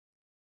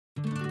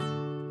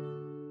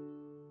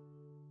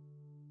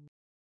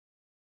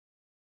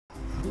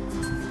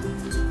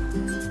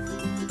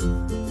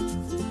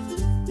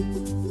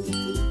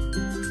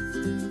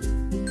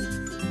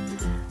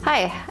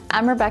Hi,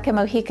 I'm Rebecca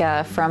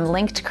Mojica from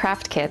Linkt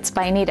Craft Kits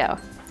by Nido.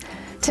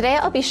 Today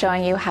I'll be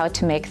showing you how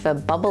to make the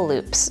bubble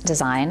loops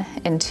design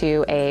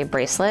into a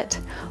bracelet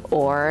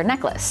or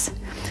necklace.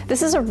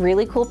 This is a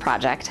really cool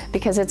project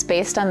because it's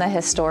based on the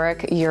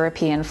historic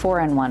European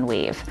 4-in-1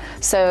 weave.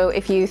 So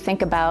if you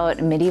think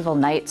about medieval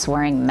knights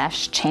wearing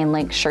mesh chain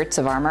link shirts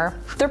of armor,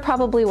 they're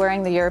probably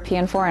wearing the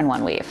European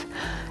 4-in-1 weave.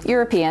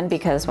 European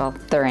because, well,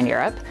 they're in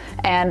Europe,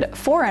 and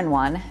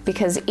 4-in-1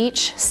 because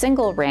each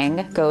single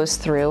ring goes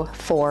through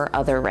 4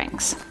 other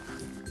rings.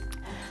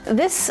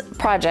 This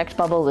project,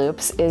 Bubble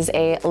Loops, is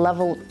a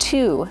level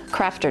 2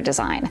 crafter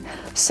design.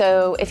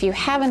 So if you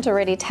haven't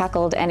already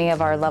tackled any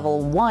of our level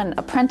 1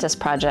 apprentice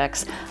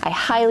projects, I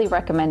highly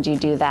recommend you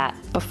do that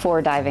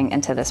before diving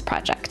into this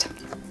project.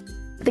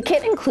 The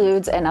kit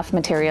includes enough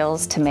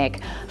materials to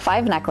make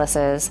 5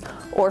 necklaces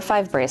or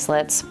 5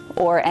 bracelets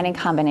or any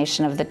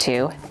combination of the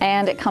two,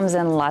 and it comes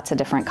in lots of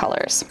different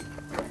colors.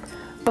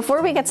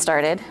 Before we get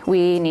started,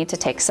 we need to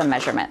take some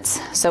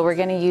measurements. So we're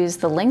going to use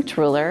the linked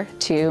ruler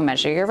to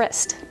measure your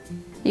wrist.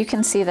 You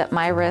can see that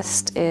my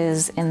wrist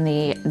is in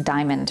the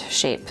diamond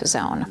shape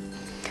zone.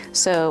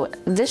 So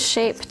this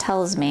shape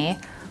tells me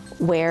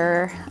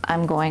where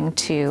I'm going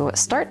to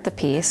start the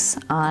piece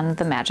on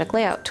the magic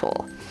layout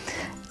tool,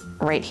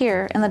 right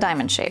here in the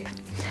diamond shape.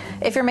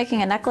 If you're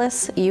making a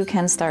necklace, you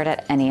can start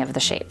at any of the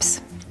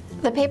shapes.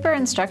 The paper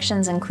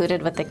instructions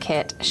included with the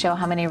kit show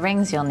how many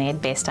rings you'll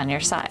need based on your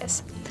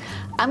size.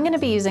 I'm going to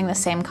be using the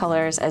same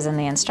colors as in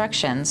the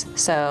instructions,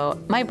 so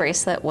my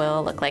bracelet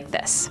will look like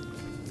this.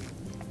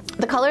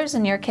 The colors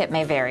in your kit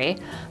may vary,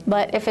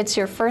 but if it's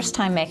your first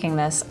time making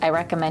this, I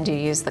recommend you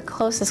use the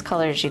closest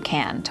colors you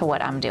can to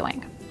what I'm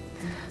doing.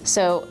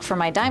 So for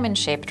my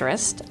diamond-shaped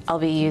wrist, I'll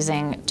be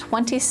using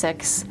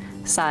 26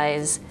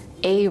 size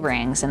A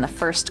rings in the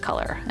first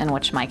color, in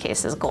which my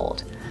case is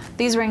gold.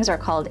 These rings are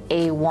called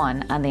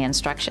A1 on the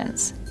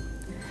instructions.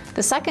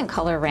 The second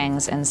color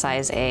rings in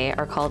size A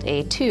are called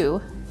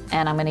A2,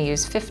 and I'm going to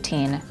use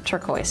 15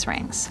 turquoise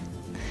rings.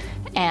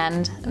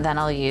 And then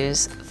I'll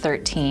use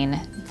 13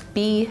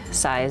 B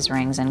size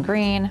rings in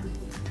green,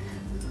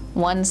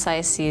 1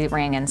 size C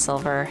ring in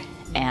silver,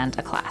 and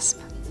a clasp.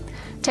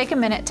 Take a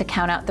minute to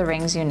count out the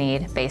rings you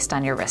need based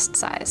on your wrist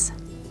size.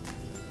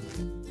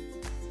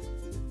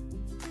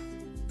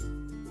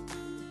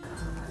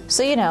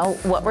 So you know,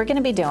 what we're going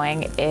to be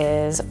doing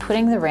is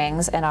putting the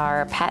rings in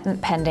our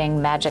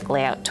patent-pending magic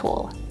layout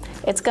tool.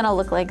 It's going to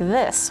look like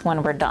this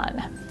when we're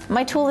done.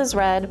 My tool is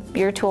red,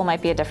 your tool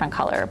might be a different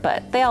color,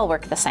 but they all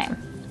work the same.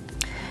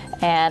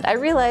 And I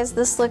realize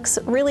this looks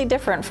really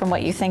different from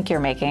what you think you're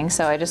making,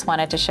 so I just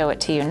wanted to show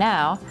it to you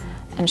now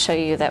and show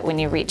you that when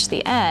you reach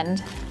the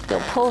end,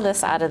 you'll pull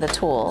this out of the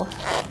tool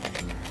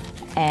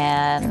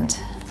and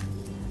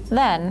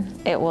then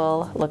it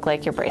will look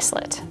like your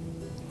bracelet.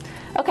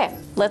 Okay,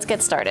 let's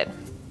get started.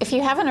 If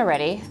you haven't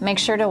already, make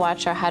sure to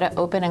watch our How to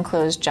Open and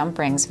Close Jump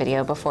Rings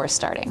video before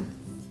starting.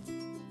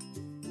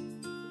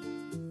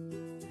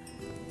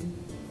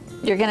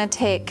 You're going to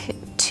take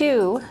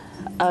 2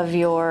 of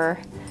your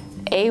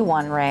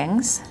A1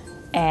 rings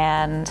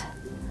and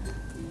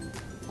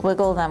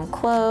wiggle them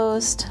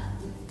closed.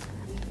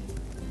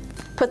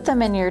 Put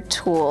them in your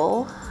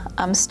tool.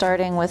 I'm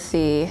starting with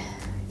the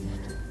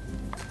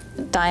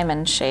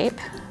diamond shape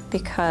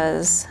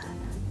because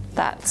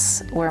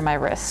that's where my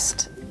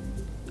wrist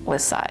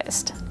was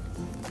sized.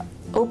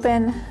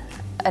 Open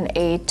an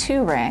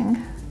A2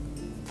 ring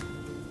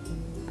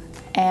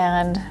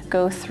and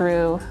go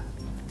through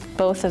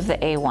both of the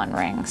A1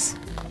 rings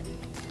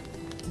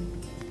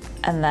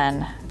and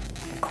then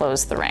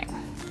close the ring.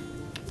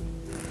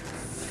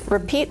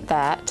 Repeat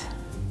that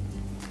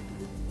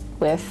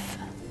with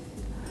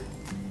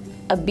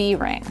a B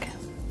ring.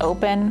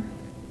 Open,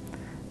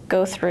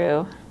 go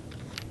through,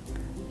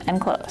 and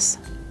close.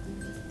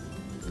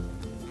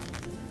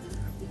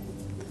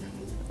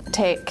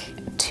 Take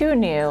 2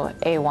 new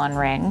A1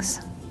 rings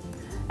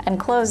and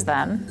close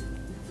them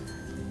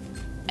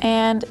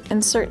and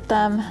insert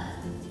them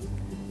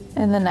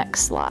in the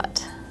next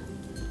slot.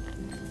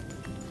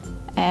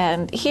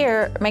 And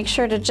here, make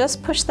sure to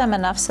just push them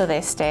enough so they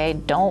stay.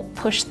 Don't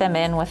push them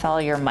in with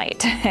all your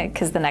might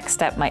because the next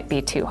step might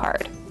be too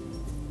hard.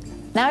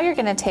 Now you're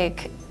going to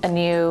take a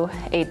new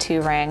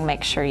A2 ring,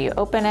 make sure you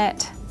open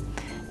it,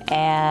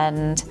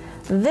 and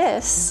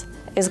this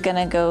is going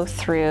to go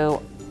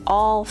through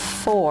all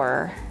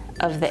 4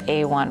 of the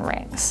A1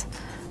 rings.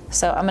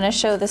 So I'm going to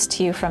show this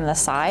to you from the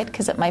side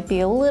because it might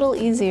be a little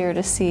easier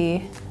to see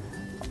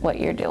what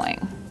you're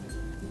doing.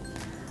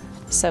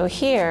 So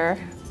here,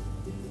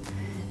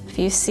 if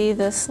you see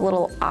this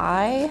little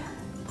eye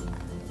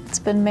that's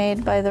been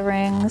made by the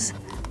rings,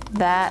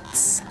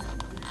 that's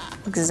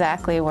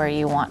exactly where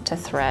you want to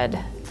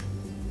thread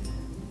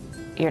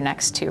your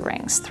next 2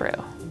 rings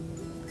through.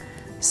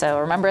 So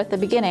remember at the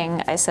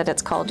beginning, I said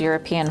it's called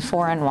European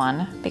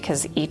 4-in-1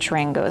 because each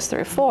ring goes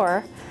through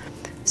 4.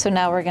 So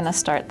now we're going to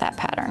start that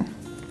pattern.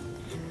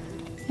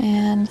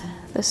 And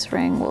this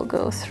ring will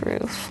go through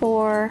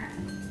 4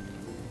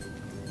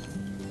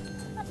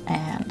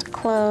 and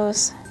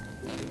close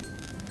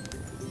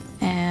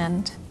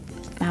and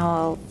Now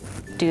I'll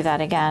do that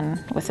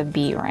again with a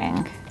B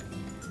ring.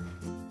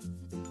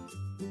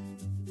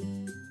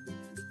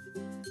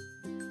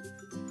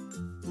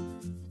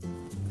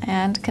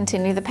 And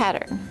continue the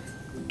pattern.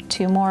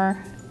 2 more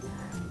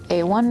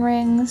A1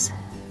 rings.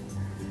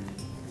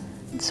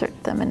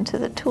 Insert them into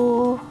the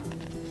tool.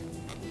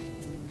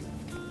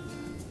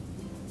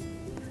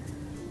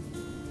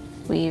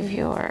 Weave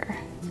your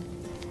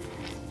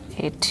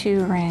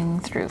A2 ring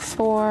through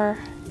 4.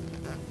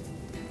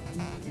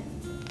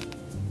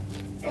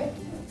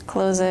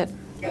 Close it,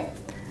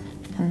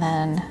 and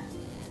then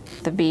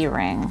the B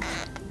ring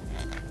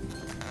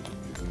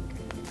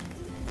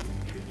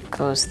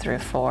goes through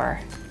 4.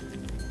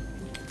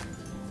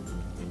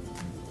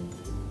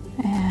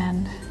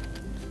 And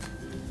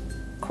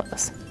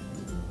close.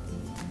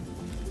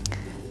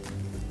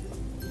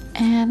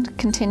 And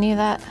continue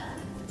that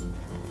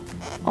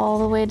all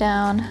the way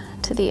down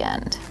to the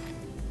end.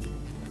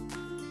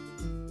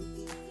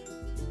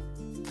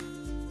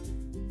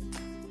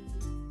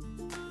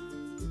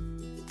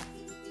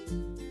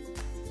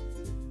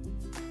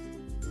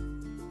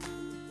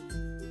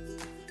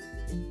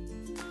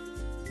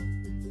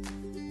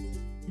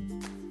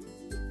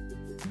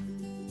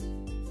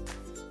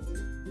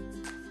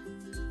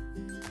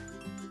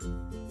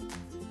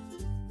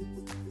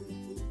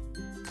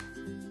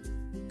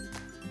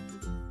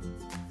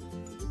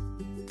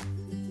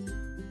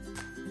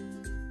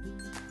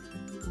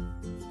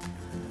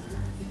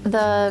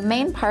 The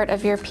main part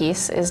of your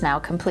piece is now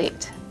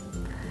complete.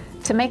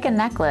 To make a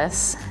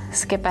necklace,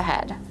 skip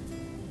ahead.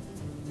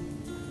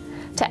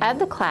 To add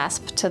the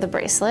clasp to the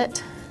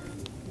bracelet,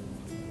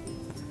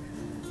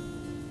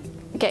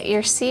 get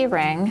your C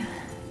ring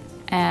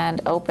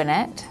and open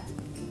it,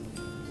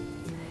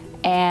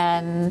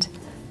 and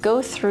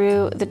go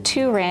through the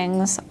 2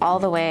 rings all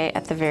the way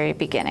at the very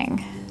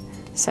beginning.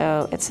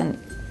 So it's an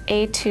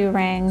A2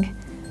 ring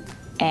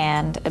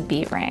and a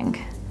B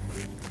ring.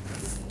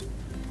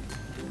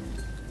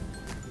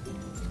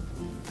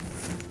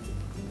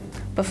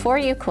 Before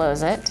you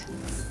close it,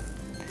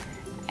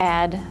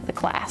 add the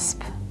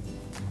clasp.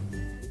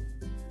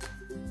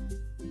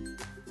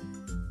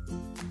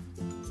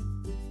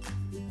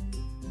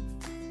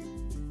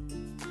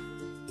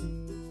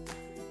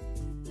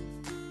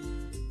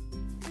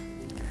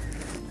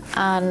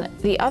 On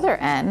the other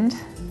end,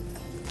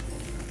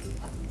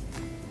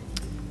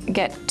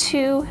 get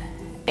 2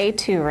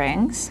 A2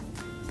 rings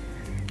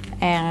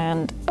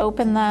and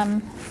open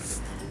them.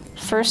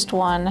 First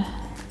one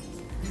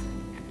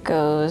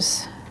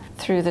goes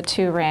through the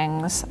 2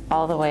 rings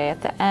all the way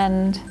at the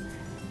end,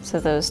 so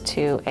those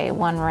 2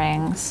 A1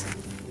 rings.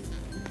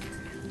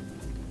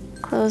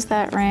 Close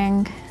that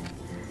ring,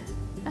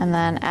 and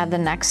then add the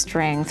next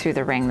ring through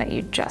the ring that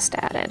you just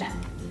added.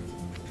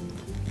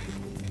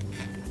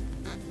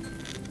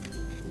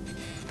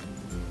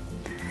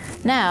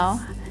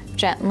 Now,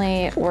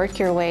 gently work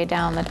your way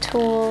down the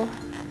tool,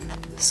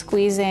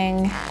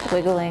 squeezing,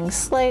 wiggling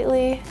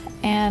slightly,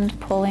 and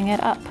pulling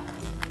it up.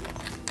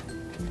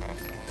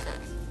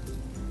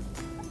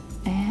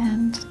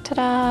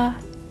 Ta-da!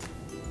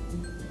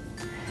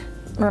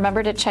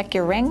 Remember to check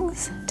your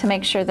rings to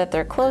make sure that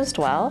they're closed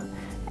well,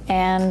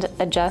 and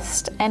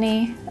adjust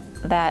any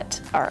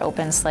that are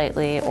open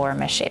slightly or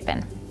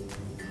misshapen.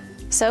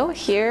 So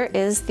here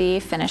is the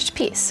finished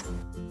piece.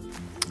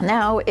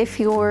 Now, if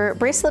your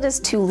bracelet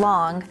is too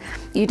long,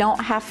 you don't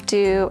have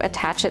to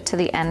attach it to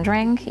the end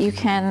ring. You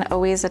can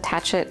always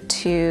attach it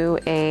to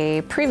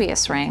a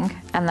previous ring,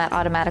 and that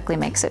automatically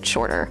makes it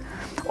shorter.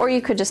 Or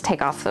you could just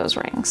take off those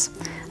rings.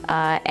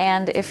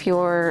 And if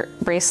your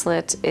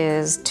bracelet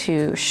is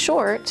too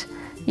short,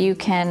 you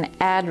can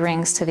add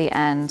rings to the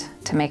end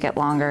to make it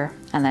longer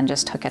and then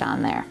just hook it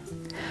on there.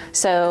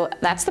 So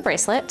that's the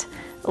bracelet.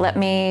 Let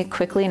me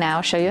quickly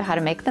now show you how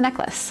to make the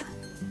necklace.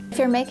 If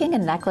you're making a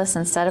necklace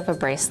instead of a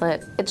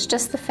bracelet, it's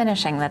just the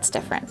finishing that's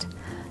different.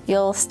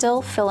 You'll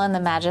still fill in the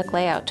magic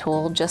layout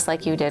tool just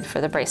like you did for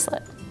the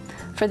bracelet.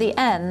 For the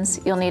ends,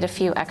 you'll need a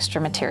few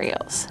extra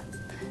materials.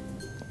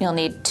 You'll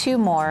need 2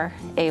 more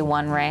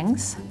A1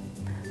 rings,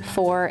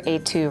 4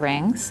 A2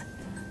 rings,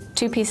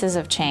 2 pieces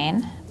of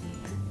chain,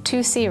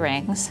 2 C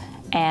rings,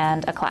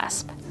 and a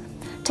clasp.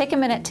 Take a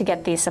minute to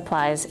get these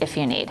supplies if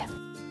you need.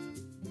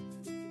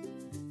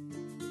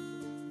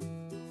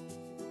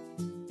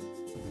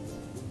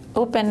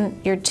 Open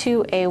your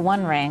 2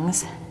 A1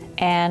 rings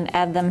and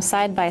add them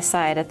side by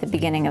side at the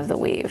beginning of the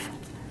weave.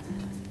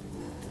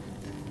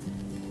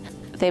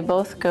 They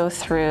both go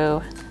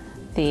through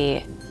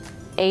the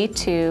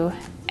A2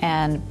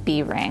 and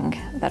B ring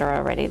that are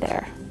already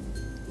there.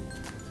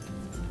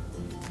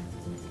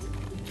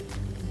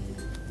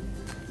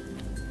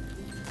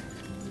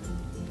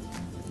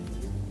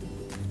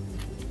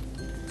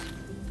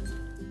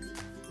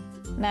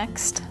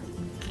 Next,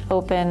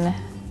 open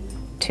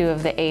 2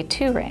 of the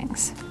A2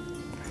 rings.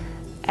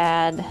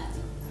 Add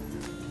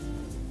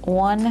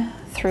 1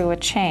 through a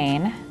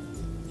chain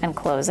and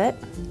close it.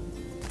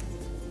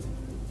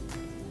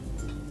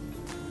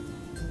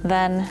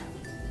 Then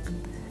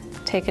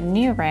take a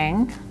new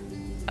ring,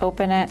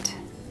 open it,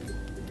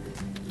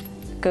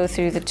 go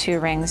through the 2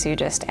 rings you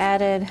just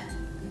added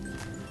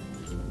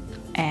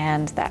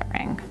and that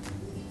ring.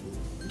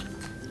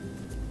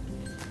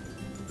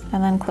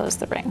 And then close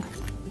the ring.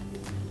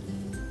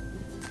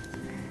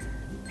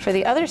 For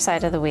the other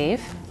side of the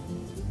weave,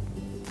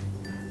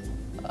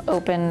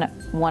 open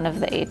one of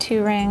the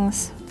A2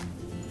 rings,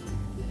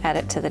 add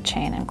it to the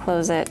chain and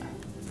close it.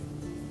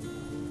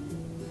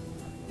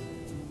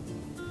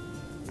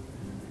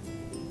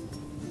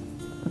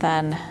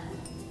 Then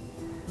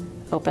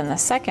open the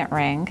second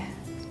ring,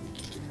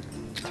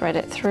 thread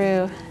it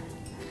through,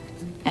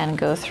 and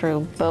go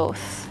through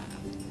both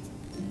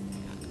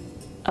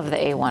of the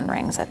A1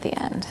 rings at the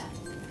end.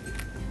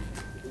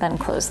 Then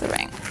close the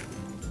ring.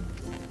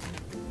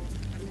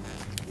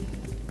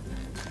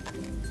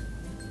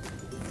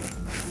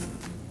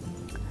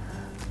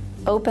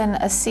 Open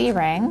a C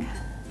ring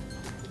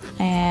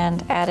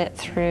and add it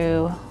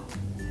through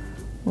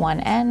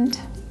one end.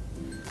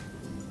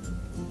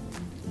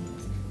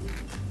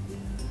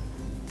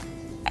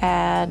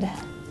 Add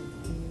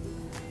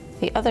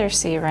the other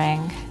C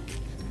ring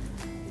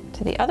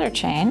to the other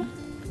chain,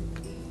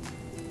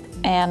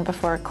 and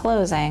before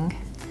closing,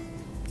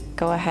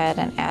 go ahead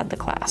and add the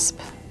clasp.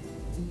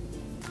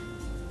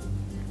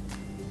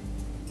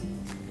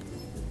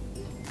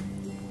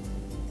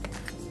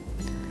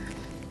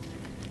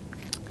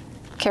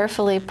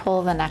 Carefully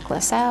pull the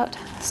necklace out,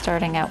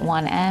 starting at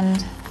one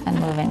end and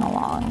moving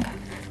along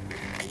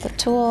the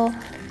tool.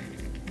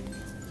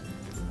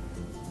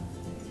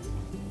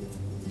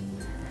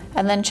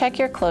 And then check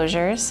your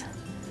closures,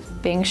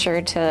 being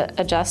sure to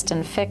adjust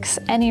and fix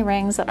any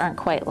rings that aren't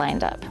quite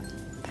lined up.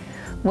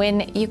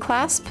 When you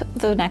clasp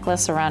the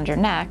necklace around your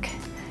neck,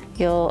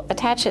 you'll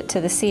attach it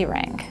to the C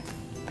ring.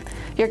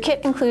 Your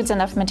kit includes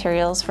enough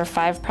materials for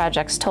 5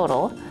 projects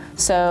total,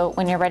 so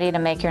when you're ready to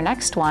make your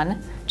next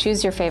one,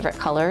 choose your favorite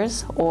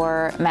colors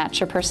or match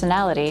your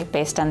personality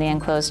based on the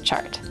enclosed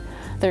chart.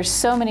 There's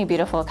so many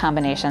beautiful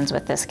combinations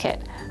with this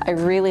kit. I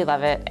really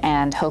love it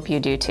and hope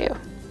you do too.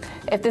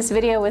 If this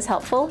video was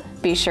helpful,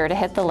 be sure to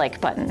hit the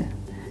like button.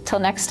 Till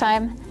next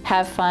time,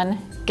 have fun,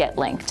 get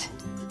linked.